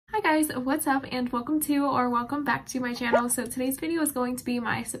Hey guys, what's up and welcome to or welcome back to my channel. So today's video is going to be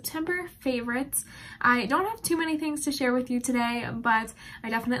my September favorites. I don't have too many things to share with you today, but I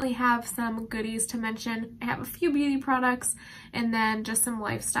definitely have some goodies to mention. I have a few beauty products and then just some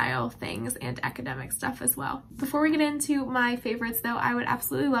lifestyle things and academic stuff as well. Before we get into my favorites though, I would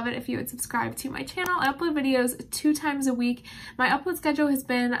absolutely love it if you would subscribe to my channel. I upload videos 2 times a week. My upload schedule has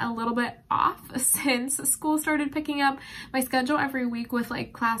been a little bit off since school started picking up. My schedule every week with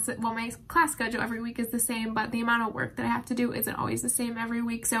like my class schedule every week is the same, but the amount of work that I have to do isn't always the same every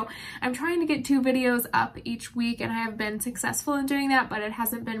week. So I'm trying to get 2 videos up each week and I have been successful in doing that, but it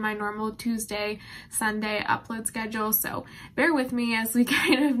hasn't been my normal Tuesday, Sunday upload schedule. So bear with me as we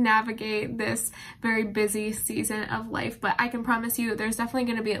kind of navigate this very busy season of life, but I can promise you there's definitely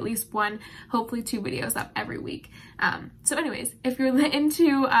going to be at least 1, hopefully 2 videos up every week. So anyways, if you're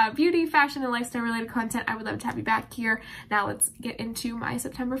into beauty, fashion, and lifestyle related content, I would love to have you back here. Now let's get into my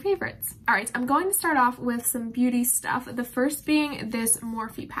September favorites. All right, I'm going to start off with some beauty stuff. The first being this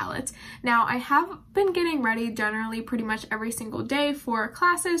Morphe palette. Now I have been getting ready generally pretty much every single day for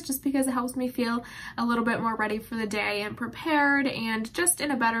classes just because it helps me feel a little bit more ready for the day and prepared and just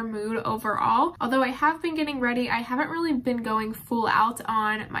in a better mood overall. Although I have been getting ready, I haven't really been going full out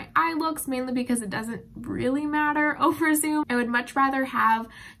on my eye looks, mainly because it doesn't really matter over Zoom. I would much rather have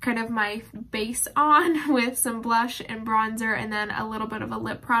kind of my base on with some blush and bronzer and then a little bit of a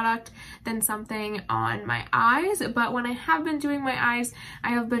lip product than something on my eyes. But when I have been doing my eyes, I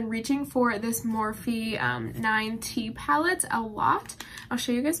have been reaching for this Morphe 9T palette a lot. I'll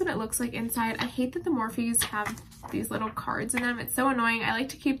show you guys what it looks like inside. I hate that the Morphes have these little cards in them. It's so annoying. I like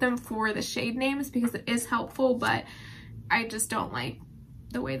to keep them for the shade names because it is helpful, but I just don't like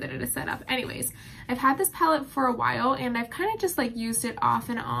the way that it is set up. Anyways, I've had this palette for a while and I've kind of just like used it off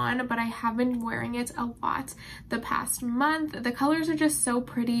and on, but I have been wearing it a lot the past month. The colors are just so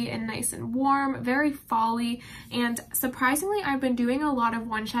pretty and nice and warm, very fall-y, and surprisingly I've been doing a lot of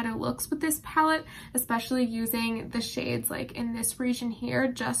one shadow looks with this palette, especially using the shades like in this region here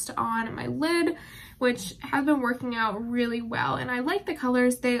just on my lid, which have been working out really well. And I like the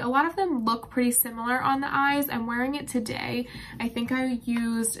colors. A lot of them look pretty similar on the eyes. I'm wearing it today. I think I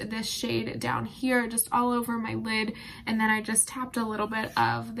used this shade down here just all over my lid, and then I just tapped a little bit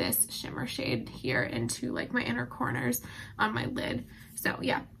of this shimmer shade here into like my inner corners on my lid. So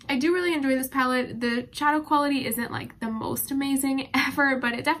yeah, I do really enjoy this palette. The shadow quality isn't like the most amazing ever,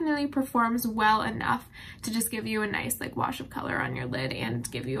 but it definitely performs well enough to just give you a nice like wash of color on your lid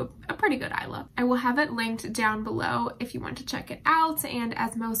and give you a pretty good eye look. I will have it linked down below if you want to check it out, and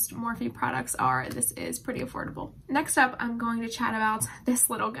as most Morphe products are, this is pretty affordable. Next up, I'm going to chat about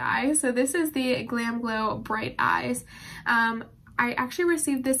this little guy. So this is the Glam Glow Bright Eyes. I actually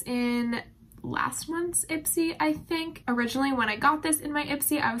received this in last month's Ipsy, I think. Originally when I got this in my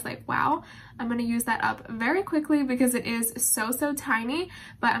Ipsy, I was like, wow, I'm going to use that up very quickly because it is so tiny,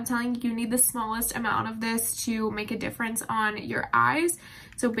 but I'm telling you, you need the smallest amount of this to make a difference on your eyes.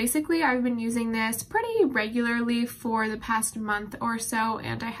 So basically I've been using this pretty regularly for the past month or so,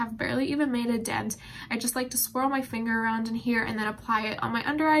 and I have barely even made a dent. I just like to swirl my finger around in here and then apply it on my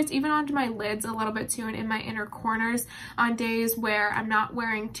under eyes, even onto my lids a little bit too, and in my inner corners on days where I'm not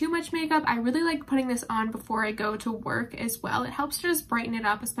wearing too much makeup. I really like putting this on before I go to work as well. It helps to just brighten it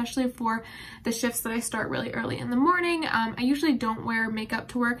up, especially for the shifts that I start really early in the morning. I usually don't wear makeup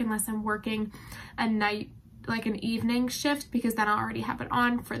to work unless I'm working a night, like an evening shift, because then I'll already have it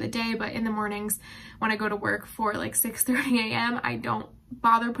on for the day. But in the mornings when I go to work for like 6:30 a.m. I don't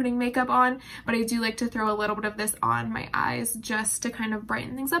bother putting makeup on, but I do like to throw a little bit of this on my eyes just to kind of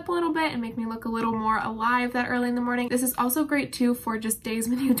brighten things up a little bit and make me look a little more alive that early in the morning. This is also great too for just days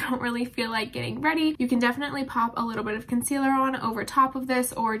when you don't really feel like getting ready. You can definitely pop a little bit of concealer on over top of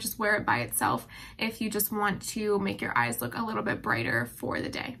this, or just wear it by itself if you just want to make your eyes look a little bit brighter for the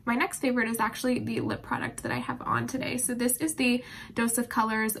day. My next favorite is actually the lip product that I have on today. So this is the Dose of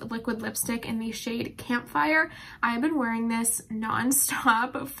Colors liquid lipstick in the shade Campfire. I have been wearing this non-stop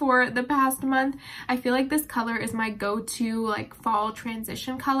for the past month. I feel like this color is my go-to like fall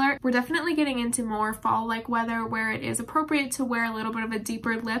transition color. We're definitely getting into more fall-like weather where it is appropriate to wear a little bit of a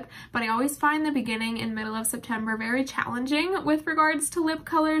deeper lip, but I always find the beginning and middle of September very challenging with regards to lip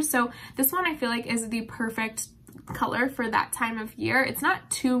colors. So this one I feel like is the perfect color for that time of year. It's not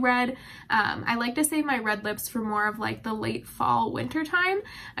too red. I like to save my red lips for more of like the late fall winter time.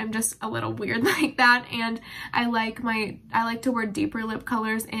 I'm just a little weird like that, and I like to wear deeper lip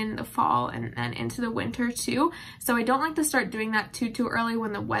colors in the fall and then into the winter too. So I don't like to start doing that too early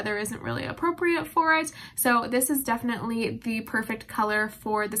when the weather isn't really appropriate for it. So this is definitely the perfect color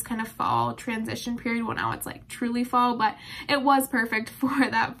for this kind of fall transition period. Well, now it's like truly fall, but it was perfect for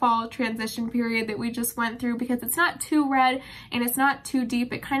that fall transition period that we just went through because it's not too red and it's not too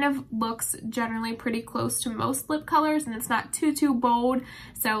deep. It kind of looks generally pretty close to most lip colors, and it's not too bold.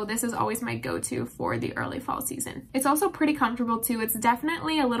 So this is always my go-to for the early fall season. It's also pretty comfortable too. It's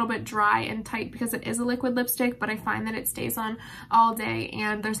definitely a little bit dry and tight because it is a liquid lipstick, but I find that it stays on all day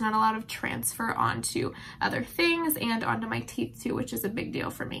and there's not a lot of transfer onto other things and onto my teeth too, which is a big deal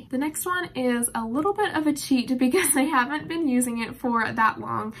for me. The next one is a little bit of a cheat because I haven't been using it for that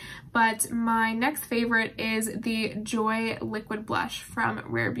long, but my next favorite is the Joy Liquid Blush from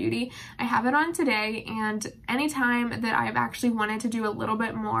Rare Beauty. I have it on today, and anytime that I've actually wanted to do a little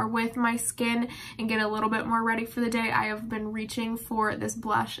bit more with my skin and get a little bit more ready for the day, I have been reaching for this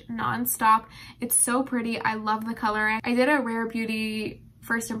blush nonstop. It's so pretty. I love the color. I did a Rare Beauty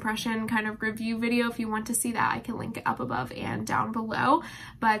first impression kind of review video. If you want to see that, I can link it up above and down below,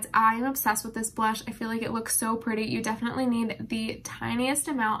 but I'm obsessed with this blush. I feel like it looks so pretty. You definitely need the tiniest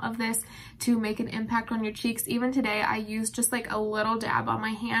amount of this to make an impact on your cheeks. Even today, I used just like a little dab on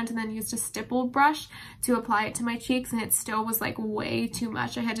my hand and then used a stippled brush to apply it to my cheeks, and it still was like way too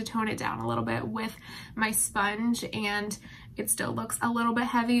much. I had to tone it down a little bit with my sponge, and it still looks a little bit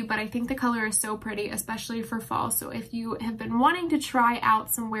heavy, but I think the color is so pretty, especially for fall. So if you have been wanting to try out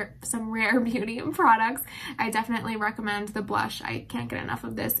some Rare Beauty products, I definitely recommend the blush. I can't get enough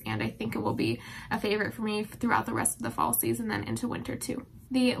of this, and I think it will be a favorite for me throughout the rest of the fall season, then into winter too.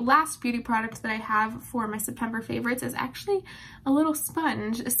 The last beauty product that I have for my September favorites is actually a little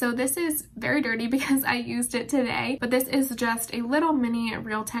sponge. So this is very dirty because I used it today, but this is just a little mini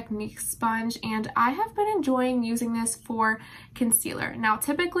Real Techniques sponge, and I have been enjoying using this for concealer. Now,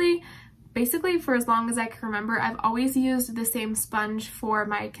 basically for as long as I can remember, I've always used the same sponge for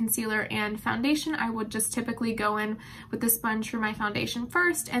my concealer and foundation. I would just typically go in with the sponge for my foundation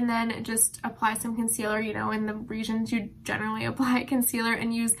first and then just apply some concealer, you know, in the regions you generally apply concealer,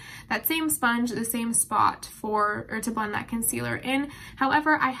 and use that same sponge, the same spot to blend that concealer in.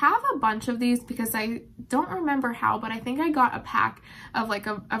 However, I have a bunch of these because I don't remember how, but I think I got a pack of like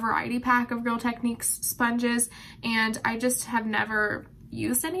a variety pack of Real Techniques sponges, and I just have never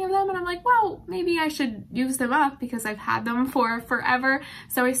used any of them, and I'm like, well, maybe I should use them up because I've had them for forever.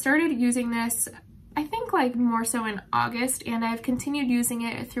 So I started using this, I think like more so in August, and I've continued using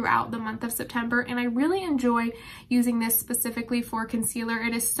it throughout the month of September, and I really enjoy using this specifically for concealer.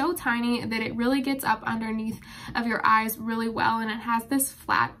 It is so tiny that it really gets up underneath of your eyes really well, and it has this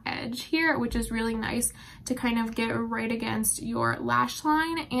flat edge here, which is really nice to kind of get right against your lash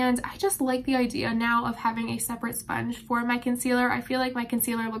line. And I just like the idea now of having a separate sponge for my concealer. I feel like my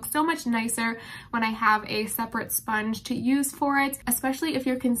concealer looks so much nicer when I have a separate sponge to use for it, especially if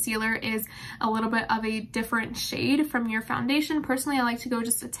your concealer is a little bit of a different shade from your foundation. Personally, I like to go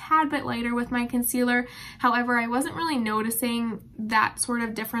just a tad bit lighter with my concealer. However, I wasn't really noticing that sort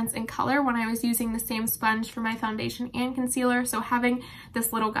of difference in color when I was using the same sponge for my foundation and concealer. So having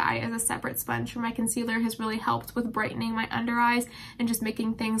this little guy as a separate sponge for my concealer has really helped with brightening my under eyes and just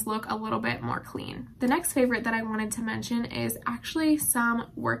making things look a little bit more clean. The next favorite that I wanted to mention is actually some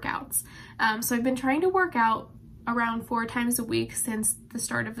workouts. So I've been trying to work out around 4 times a week since the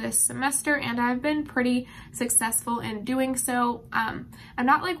start of this semester, and I've been pretty successful in doing so. I'm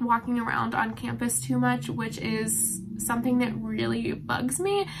not like walking around on campus too much, which is something that really bugs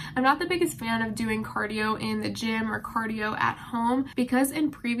me. I'm not the biggest fan of doing cardio in the gym or cardio at home, because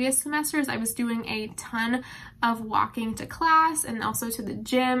in previous semesters I was doing a ton of walking to class and also to the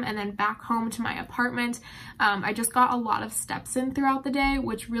gym and then back home to my apartment. I just got a lot of steps in throughout the day,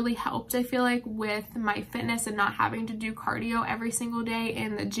 which really helped, I feel like, with my fitness and not having to do cardio every single day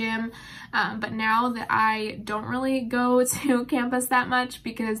in the gym. But now that I don't really go to campus that much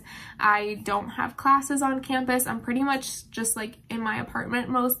because I don't have classes on campus, I'm pretty much just like in my apartment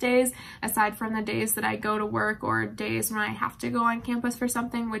most days, aside from the days that I go to work or days when I have to go on campus for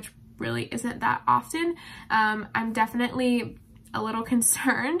something, which really isn't that often. I'm definitely a little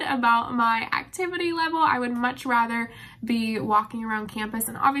concerned about my activity level. I would much rather be walking around campus,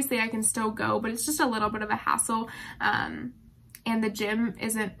 and obviously I can still go, but it's just a little bit of a hassle and the gym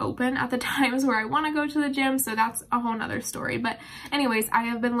isn't open at the times where I want to go to the gym, so that's a whole nother story. But anyways, I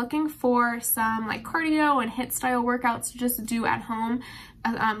have been looking for some like cardio and HIIT style workouts to just do at home,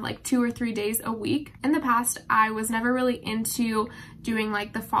 like 2 or 3 days a week. In the past, I was never really into doing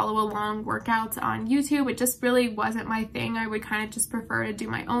like the follow along workouts on YouTube. It just really wasn't my thing. I would kind of just prefer to do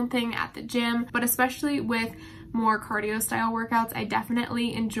my own thing at the gym, but especially with more cardio style workouts, I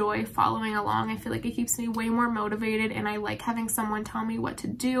definitely enjoy following along. I feel like it keeps me way more motivated, and I like having someone tell me what to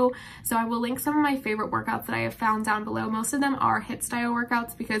do. So I will link some of my favorite workouts that I have found down below. Most of them are HIIT style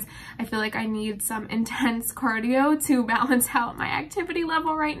workouts because I feel like I need some intense cardio to balance out my activity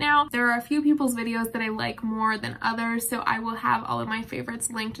level right now. There are a few people's videos that I like more than others, so I will have all of my favorites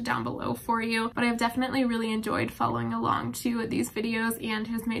linked down below for you. But I've definitely really enjoyed following along to these videos, and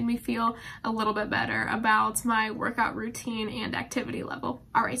has made me feel a little bit better about my workout routine and activity level.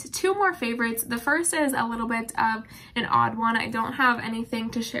 All right, so 2 more favorites. The first is a little bit of an odd one. I don't have anything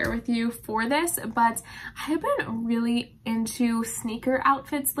to share with you for this, but I've been really into sneaker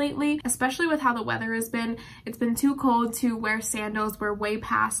outfits lately, especially with how the weather has been. It's been too cold to wear sandals. We're way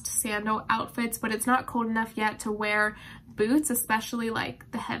past sandal outfits, but it's not cold enough yet to wear boots, especially like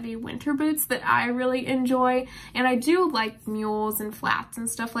the heavy winter boots that I really enjoy. And I do like mules and flats and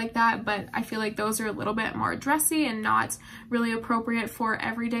stuff like that, but I feel like those are a little bit more dressy and not really appropriate for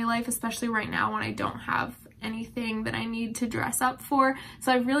everyday life, especially right now when I don't have anything that I need to dress up for.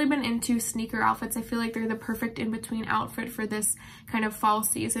 So I've really been into sneaker outfits. I feel like they're the perfect in-between outfit for this kind of fall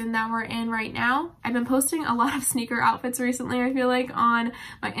season that we're in right now. I've been posting a lot of sneaker outfits recently, I feel like, on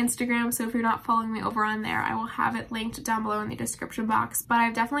my Instagram, so if you're not following me over on there, I will have it linked down below in the description box. But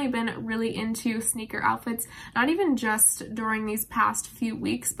I've definitely been really into sneaker outfits, not even just during these past few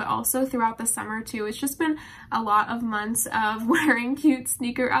weeks, but also throughout the summer too. It's just been a lot of months of wearing cute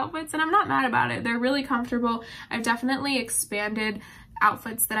sneaker outfits, and I'm not mad about it. They're really comfortable. I've definitely expanded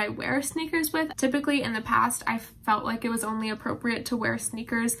outfits that I wear sneakers with. Typically in the past, I felt like it was only appropriate to wear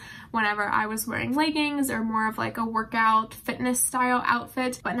sneakers whenever I was wearing leggings or more of like a workout fitness style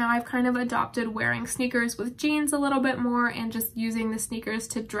outfit, but now I've kind of adopted wearing sneakers with jeans a little bit more and just using the sneakers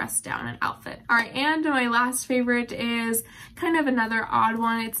to dress down an outfit. All right, and my last favorite is kind of another odd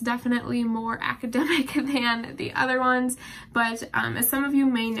one. It's definitely more academic than the other ones, but as some of you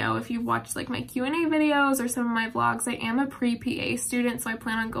may know, if you've watched like my Q&A videos or some of my vlogs, I am a pre-PA student. So I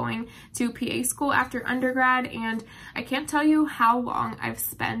plan on going to PA school after undergrad, and I can't tell you how long I've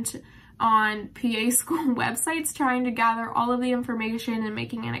spent on PA school websites trying to gather all of the information and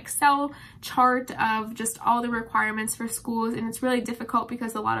making an Excel chart of just all the requirements for schools. And it's really difficult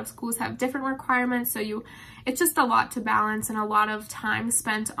because a lot of schools have different requirements, so it's just a lot to balance and a lot of time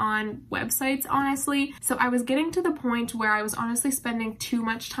spent on websites, honestly. So I was getting to the point where I was honestly spending too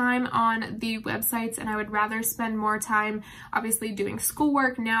much time on the websites, and I would rather spend more time obviously doing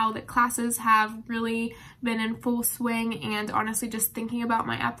schoolwork now that classes have really been in full swing, and honestly just thinking about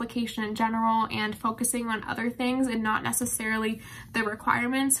my application in general and focusing on other things and not necessarily the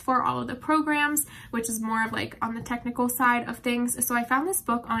requirements for all of the programs, which is more of like on the technical side of things. So I found this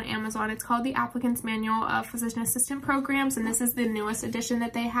book on Amazon. It's called The Applicant's Manual of Physician Assistant Programs, and this is the newest edition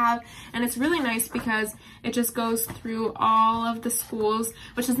that they have, and it's really nice because it just goes through all of the schools,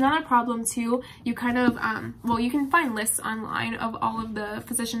 which is not a problem too. You kind of well, you can find lists online of all of the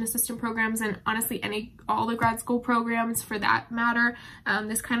physician assistant programs, and honestly all the grad school programs for that matter.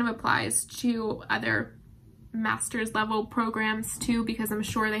 This kind of applies to other master's level programs too, because I'm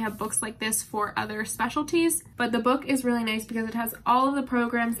sure they have books like this for other specialties. But the book is really nice because it has all of the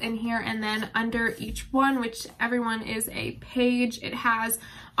programs in here, and then under each one, which everyone is a page, it has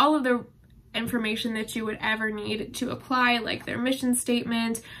all of the information that you would ever need to apply, like their mission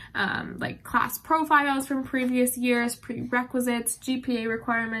statement, like class profiles from previous years, prerequisites, GPA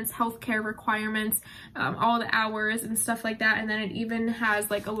requirements, healthcare requirements, all the hours and stuff like that. And then it even has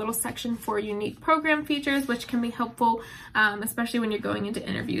like a little section for unique program features, which can be helpful, especially when you're going into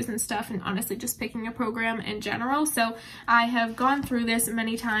interviews and stuff, and honestly just picking a program in general. So I have gone through this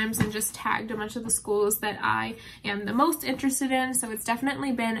many times and just tagged a bunch of the schools that I am the most interested in. So it's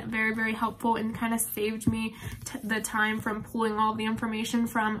definitely been very, very helpful and kind of saved me the time from pulling all the information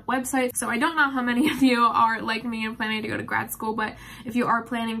from websites. So I don't know how many of you are like me and planning to go to grad school, but if you are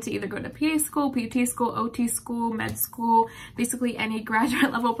planning to either go to PA school, PT school, OT school, med school, basically any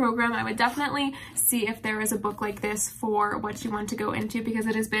graduate level program, I would definitely see if there is a book like this for what you want to go into, because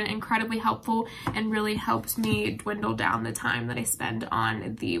it has been incredibly helpful and really helped me dwindle down the time that I spend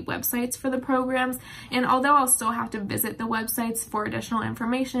on the websites for the programs. And although I'll still have to visit the websites for additional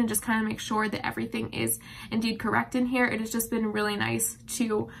information and just kind of make sure that everything is indeed correct in here, it has just been really nice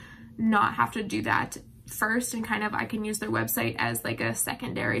to not have to do that first, and kind of I can use their website as like a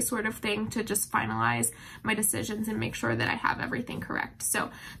secondary sort of thing to just finalize my decisions and make sure that I have everything correct. So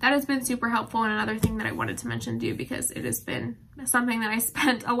that has been super helpful, and another thing that I wanted to mention too, because it has been something that I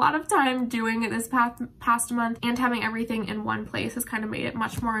spent a lot of time doing this past month, and having everything in one place has kind of made it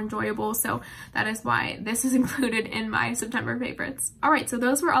much more enjoyable. So that is why this is included in my September favorites. All right, so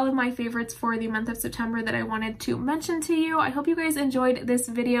those were all of my favorites for the month of September that I wanted to mention to you. I hope you guys enjoyed this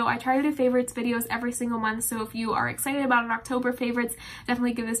video. I try to do favorites videos every single month, so if you are excited about an October favorites,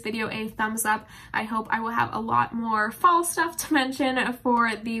 definitely give this video a thumbs up. I hope I will have a lot more fall stuff to mention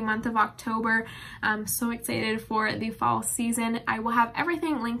for the month of October. I'm so excited for the fall season. I will have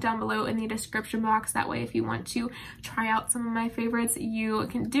everything linked down below in the description box. That way, if you want to try out some of my favorites, you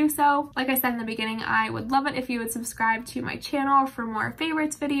can do so. Like I said in the beginning, I would love it if you would subscribe to my channel for more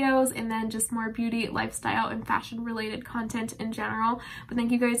favorites videos, and then just more beauty, lifestyle, and fashion related content in general. But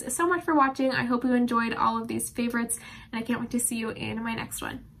thank you guys so much for watching. I hope you enjoyed all of these favorites, and I can't wait to see you in my next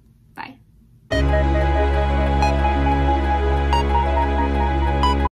one. Bye.